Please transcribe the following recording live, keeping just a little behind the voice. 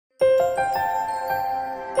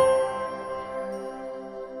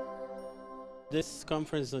This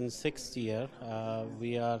conference in sixth year.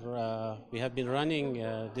 We have been running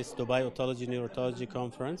this Dubai Otology Neurotology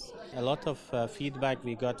conference. A lot of feedback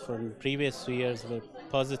we got from previous years were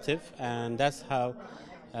positive, and that's how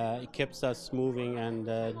it keeps us moving and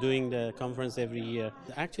doing the conference every year.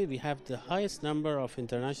 Actually, we have the highest number of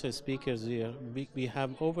international speakers here. We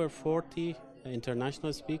have over 40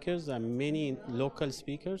 international speakers and many local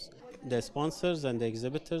speakers. The sponsors and the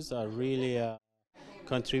exhibitors are really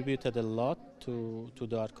contributed a lot to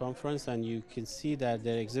our conference, and you can see that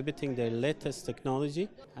they're exhibiting their latest technology.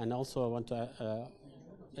 And also I want to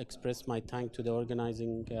express my thanks to the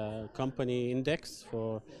organizing company Index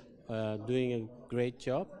for doing a great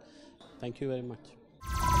job. Thank you very much.